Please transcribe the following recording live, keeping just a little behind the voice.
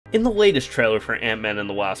In the latest trailer for Ant-Man and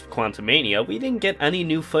the Wasp: Quantumania, we didn't get any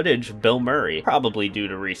new footage of Bill Murray, probably due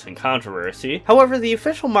to recent controversy. However, the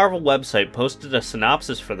official Marvel website posted a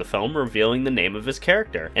synopsis for the film revealing the name of his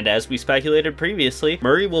character, and as we speculated previously,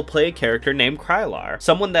 Murray will play a character named Krylar,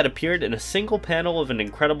 someone that appeared in a single panel of an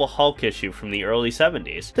Incredible Hulk issue from the early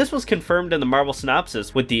 70s. This was confirmed in the Marvel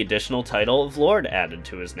synopsis with the additional title of Lord added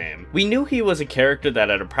to his name. We knew he was a character that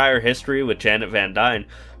had a prior history with Janet Van Dyne,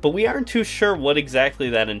 but we aren't too sure what exactly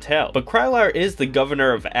that entailed. But Krylar is the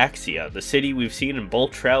governor of Axia, the city we've seen in both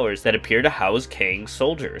trailers that appear to house Kang's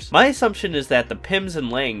soldiers. My assumption is that the Pyms and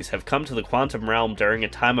Langs have come to the quantum realm during a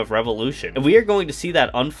time of revolution, and we are going to see that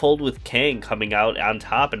unfold with Kang coming out on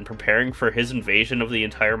top and preparing for his invasion of the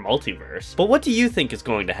entire multiverse. But what do you think is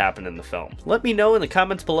going to happen in the film? Let me know in the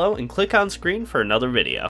comments below and click on screen for another video.